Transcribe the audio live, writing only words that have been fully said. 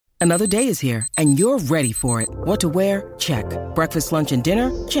Another day is here, and you're ready for it. What to wear? Check. Breakfast, lunch, and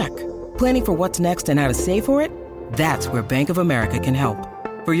dinner? Check. Planning for what's next and how to save for it? That's where Bank of America can help.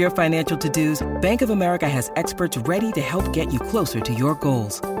 For your financial to-dos, Bank of America has experts ready to help get you closer to your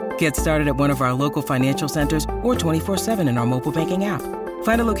goals. Get started at one of our local financial centers or 24/7 in our mobile banking app.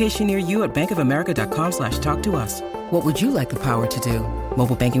 Find a location near you at bankofamerica.com/talktous. What would you like the power to do?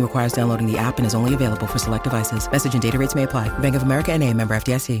 Mobile banking requires downloading the app and is only available for select devices. Message and data rates may apply. Bank of America N.A., member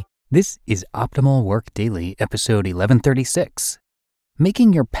FDIC. This is Optimal Work Daily, episode 1136.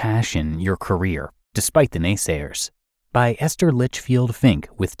 Making Your Passion Your Career, Despite the Naysayers, by Esther Litchfield-Fink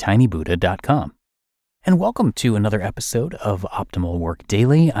with tinybuddha.com. And welcome to another episode of Optimal Work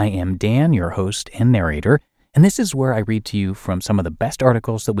Daily. I am Dan, your host and narrator, and this is where I read to you from some of the best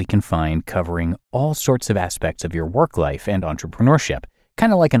articles that we can find covering all sorts of aspects of your work life and entrepreneurship,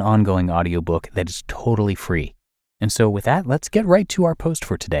 kind of like an ongoing audiobook that is totally free. And so with that, let's get right to our post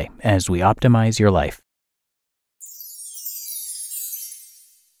for today as we optimize your life.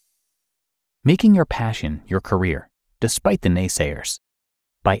 Making Your Passion Your Career, Despite the Naysayers,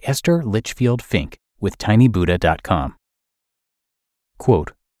 by Esther Litchfield-Fink with tinybuddha.com.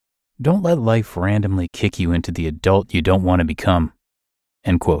 Quote, "Don't let life randomly kick you into the adult you don't want to become."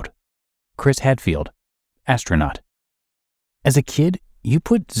 End quote. Chris Hadfield, astronaut. As a kid, you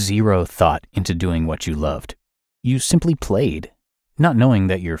put zero thought into doing what you loved. You simply played, not knowing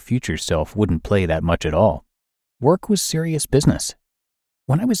that your future self wouldn't play that much at all. Work was serious business.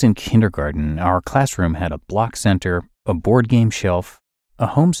 When I was in kindergarten, our classroom had a block center, a board game shelf, a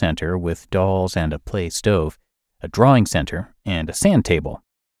home center with dolls and a play stove, a drawing center, and a sand table.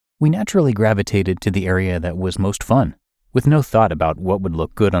 We naturally gravitated to the area that was most fun, with no thought about what would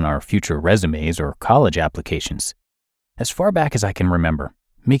look good on our future resumes or college applications. As far back as I can remember,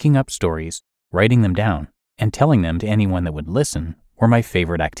 making up stories, writing them down, and telling them to anyone that would listen were my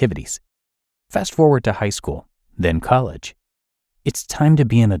favorite activities. Fast forward to high school, then college. It's time to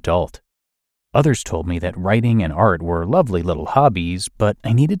be an adult. Others told me that writing and art were lovely little hobbies, but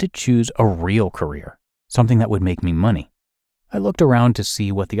I needed to choose a real career, something that would make me money. I looked around to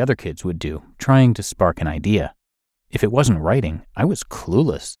see what the other kids would do, trying to spark an idea. If it wasn't writing, I was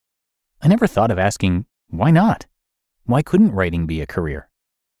clueless. I never thought of asking, why not? Why couldn't writing be a career?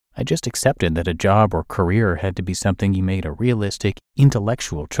 I just accepted that a job or career had to be something you made a realistic,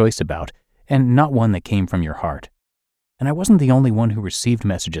 intellectual choice about, and not one that came from your heart. And I wasn't the only one who received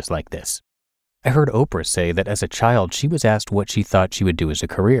messages like this. I heard Oprah say that as a child she was asked what she thought she would do as a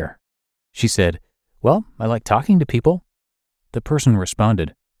career. She said, "Well, I like talking to people." The person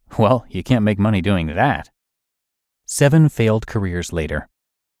responded, "Well, you can't make money doing that." 7 failed careers later.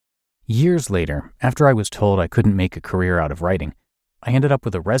 Years later, after I was told I couldn't make a career out of writing, I ended up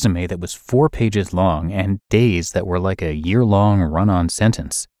with a resume that was 4 pages long and days that were like a year-long run-on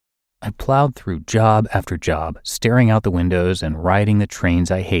sentence. I plowed through job after job, staring out the windows and riding the trains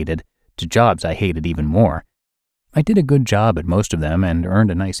I hated to jobs I hated even more. I did a good job at most of them and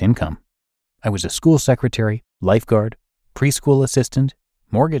earned a nice income. I was a school secretary, lifeguard, preschool assistant,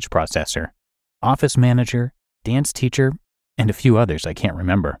 mortgage processor, office manager, dance teacher, and a few others I can't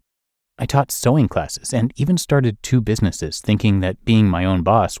remember. I taught sewing classes and even started 2 businesses thinking that being my own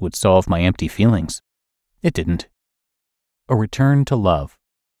boss would solve my empty feelings. It didn't. A return to love.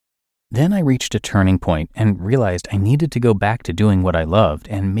 Then I reached a turning point and realized I needed to go back to doing what I loved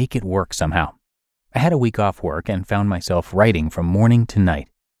and make it work somehow. I had a week off work and found myself writing from morning to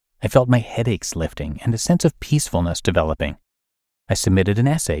night. I felt my headaches lifting and a sense of peacefulness developing. I submitted an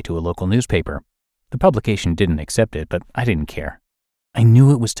essay to a local newspaper. The publication didn't accept it, but I didn't care. I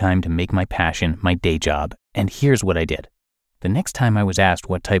knew it was time to make my passion my day job, and here's what I did. The next time I was asked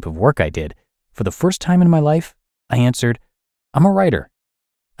what type of work I did, for the first time in my life, I answered, "I'm a writer."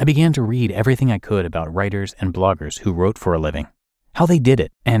 I began to read everything I could about writers and bloggers who wrote for a living, how they did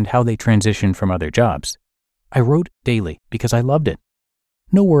it, and how they transitioned from other jobs. I wrote daily because I loved it.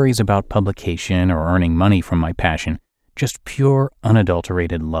 No worries about publication or earning money from my passion, just pure,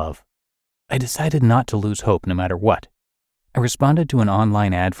 unadulterated love. I decided not to lose hope no matter what. I responded to an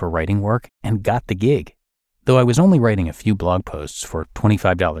online ad for writing work and got the gig. Though I was only writing a few blog posts for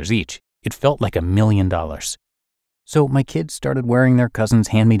 $25 each, it felt like $1 million. So my kids started wearing their cousins'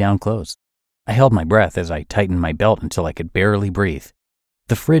 hand-me-down clothes. I held my breath as I tightened my belt until I could barely breathe.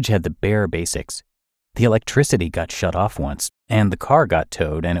 The fridge had the bare basics. The electricity got shut off once, and the car got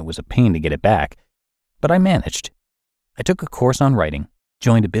towed, and it was a pain to get it back. But I managed. I took a course on writing,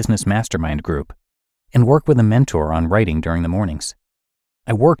 joined a business mastermind group, and worked with a mentor on writing during the mornings.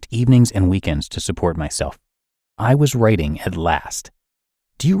 I worked evenings and weekends to support myself. I was writing at last.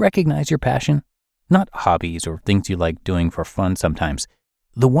 Do you recognize your passion? Not hobbies or things you like doing for fun sometimes.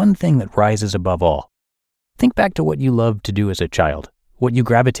 the one thing that rises above all. Think back to what you loved to do as a child, what you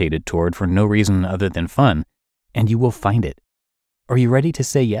gravitated toward for no reason other than fun, and you will find it. Are you ready to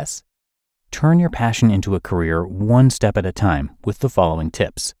say yes? Turn your passion into a career one step at a time with the following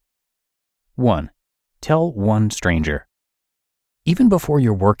tips. 1. Tell one stranger. Even before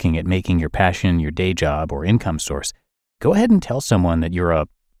you're working at making your passion your day job or income source, go ahead and tell someone that you're a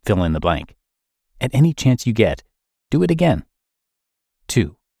fill in the blank. At any chance you get, do it again.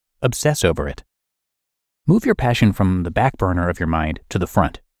 2. Obsess over it. Move your passion from the back burner of your mind to the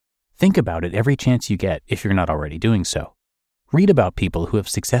front. Think about it every chance you get if you're not already doing so. Read about people who have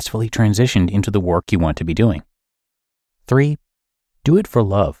successfully transitioned into the work you want to be doing. 3. Do it for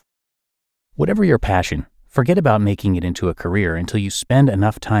love. Whatever your passion, forget about making it into a career until you spend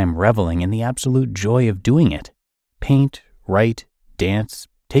enough time reveling in the absolute joy of doing it. Paint, write, dance,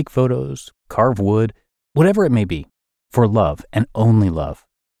 take photos, carve wood, whatever it may be, for love and only love.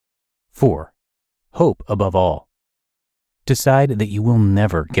 4. Hope above all. Decide that you will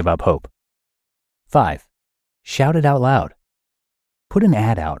never give up hope. 5. Shout it out loud. Put an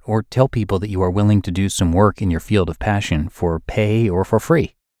ad out or tell people that you are willing to do some work in your field of passion for pay or for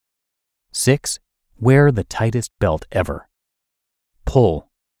free. 6. Wear the tightest belt ever. Pull.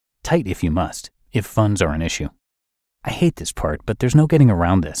 Tight if you must, if funds are an issue. I hate this part, but there's no getting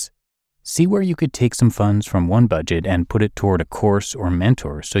around this. See where you could take some funds from one budget and put it toward a course or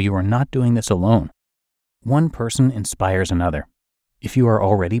mentor so you are not doing this alone. One person inspires another. If you are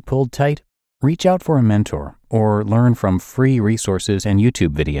already pulled tight, reach out for a mentor or learn from free resources and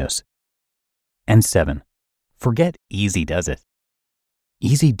YouTube videos. And 7. Forget easy does it.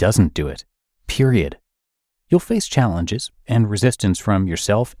 Easy doesn't do it. Period. You'll face challenges and resistance from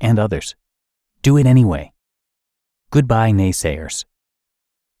yourself and others. Do it anyway. Goodbye, naysayers.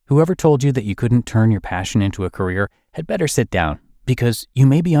 Whoever told you that you couldn't turn your passion into a career had better sit down, because you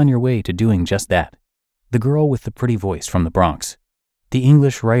may be on your way to doing just that. The girl with the pretty voice from the Bronx. The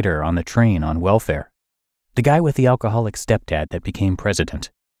English writer on the train on welfare. The guy with the alcoholic stepdad that became president.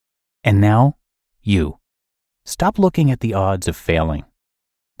 And now, you. Stop looking at the odds of failing.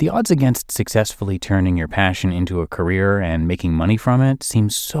 The odds against successfully turning your passion into a career and making money from it seem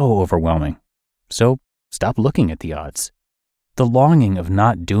so overwhelming. So, stop looking at the odds. The longing of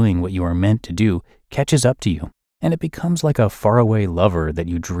not doing what you are meant to do catches up to you, and it becomes like a faraway lover that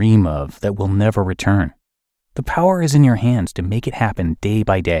you dream of that will never return. The power is in your hands to make it happen day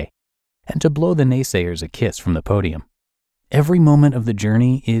by day, and to blow the naysayers a kiss from the podium. Every moment of the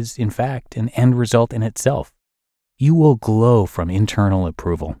journey is, in fact, an end result in itself. You will glow from internal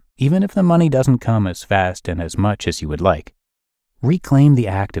approval, even if the money doesn't come as fast and as much as you would like. Reclaim the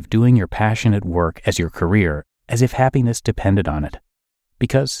act of doing your passionate work as your career as if happiness depended on it,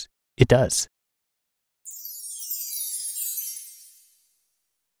 because it does.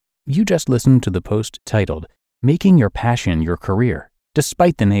 You just listened to the post titled, Making Your Passion Your Career,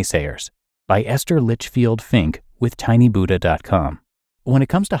 Despite the Naysayers, by Esther Litchfield-Fink with tinybuddha.com. When it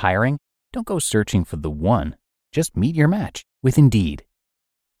comes to hiring, don't go searching for the one. Just meet your match with Indeed.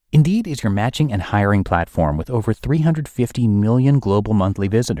 Indeed is your matching and hiring platform with over 350 million global monthly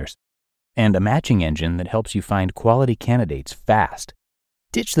visitors, and a matching engine that helps you find quality candidates fast.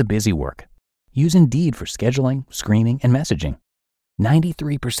 Ditch the busy work. Use Indeed for scheduling, screening, and messaging.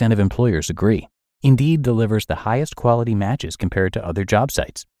 93% of employers agree. Indeed delivers the highest quality matches compared to other job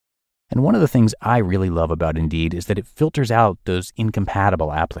sites. And one of the things I really love about Indeed is that it filters out those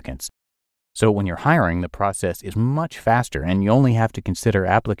incompatible applicants. So when you're hiring, the process is much faster and you only have to consider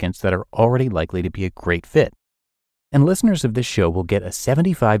applicants that are already likely to be a great fit. And listeners of this show will get a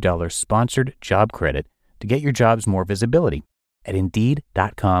 $75 sponsored job credit to get your jobs more visibility at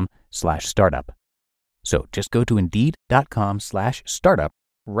Indeed.com/startup. So just go to Indeed.com/startup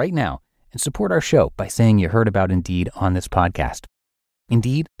right now and support our show by saying you heard about Indeed on this podcast.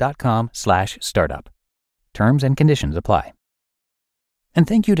 Indeed.com/startup. Terms and conditions apply. And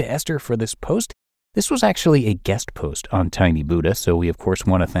thank you to Esther for this post. This was actually a guest post on Tiny Buddha, so we of course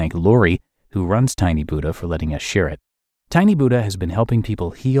want to thank Lori, who runs Tiny Buddha, for letting us share it. Tiny Buddha has been helping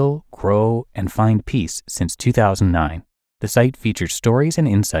people heal, grow, and find peace since 2009. The site features stories and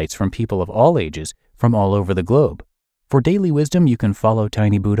insights from people of all ages from all over the globe. For daily wisdom, you can follow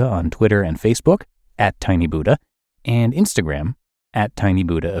Tiny Buddha on Twitter and Facebook @TinyBuddha and Instagram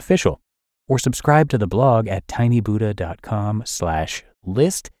 @TinyBuddhaOfficial, or subscribe to the blog at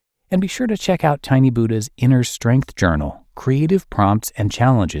tinybuddha.com/list, and be sure to check out Tiny Buddha's Inner Strength Journal, Creative Prompts and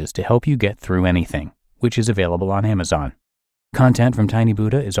Challenges to Help You Get Through Anything, which is available on Amazon. Content from Tiny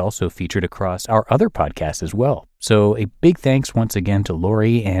Buddha is also featured across our other podcasts as well, so a big thanks once again to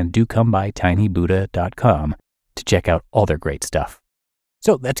Lori, and do come by tinybuddha.com to check out all their great stuff.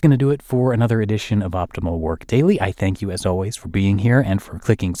 So that's going to do it for another edition of Optimal Work Daily. I thank you, as always, for being here and for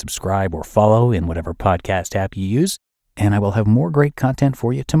clicking subscribe or follow in whatever podcast app you use. And I will have more great content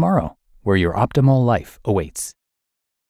for you tomorrow, where your optimal life awaits.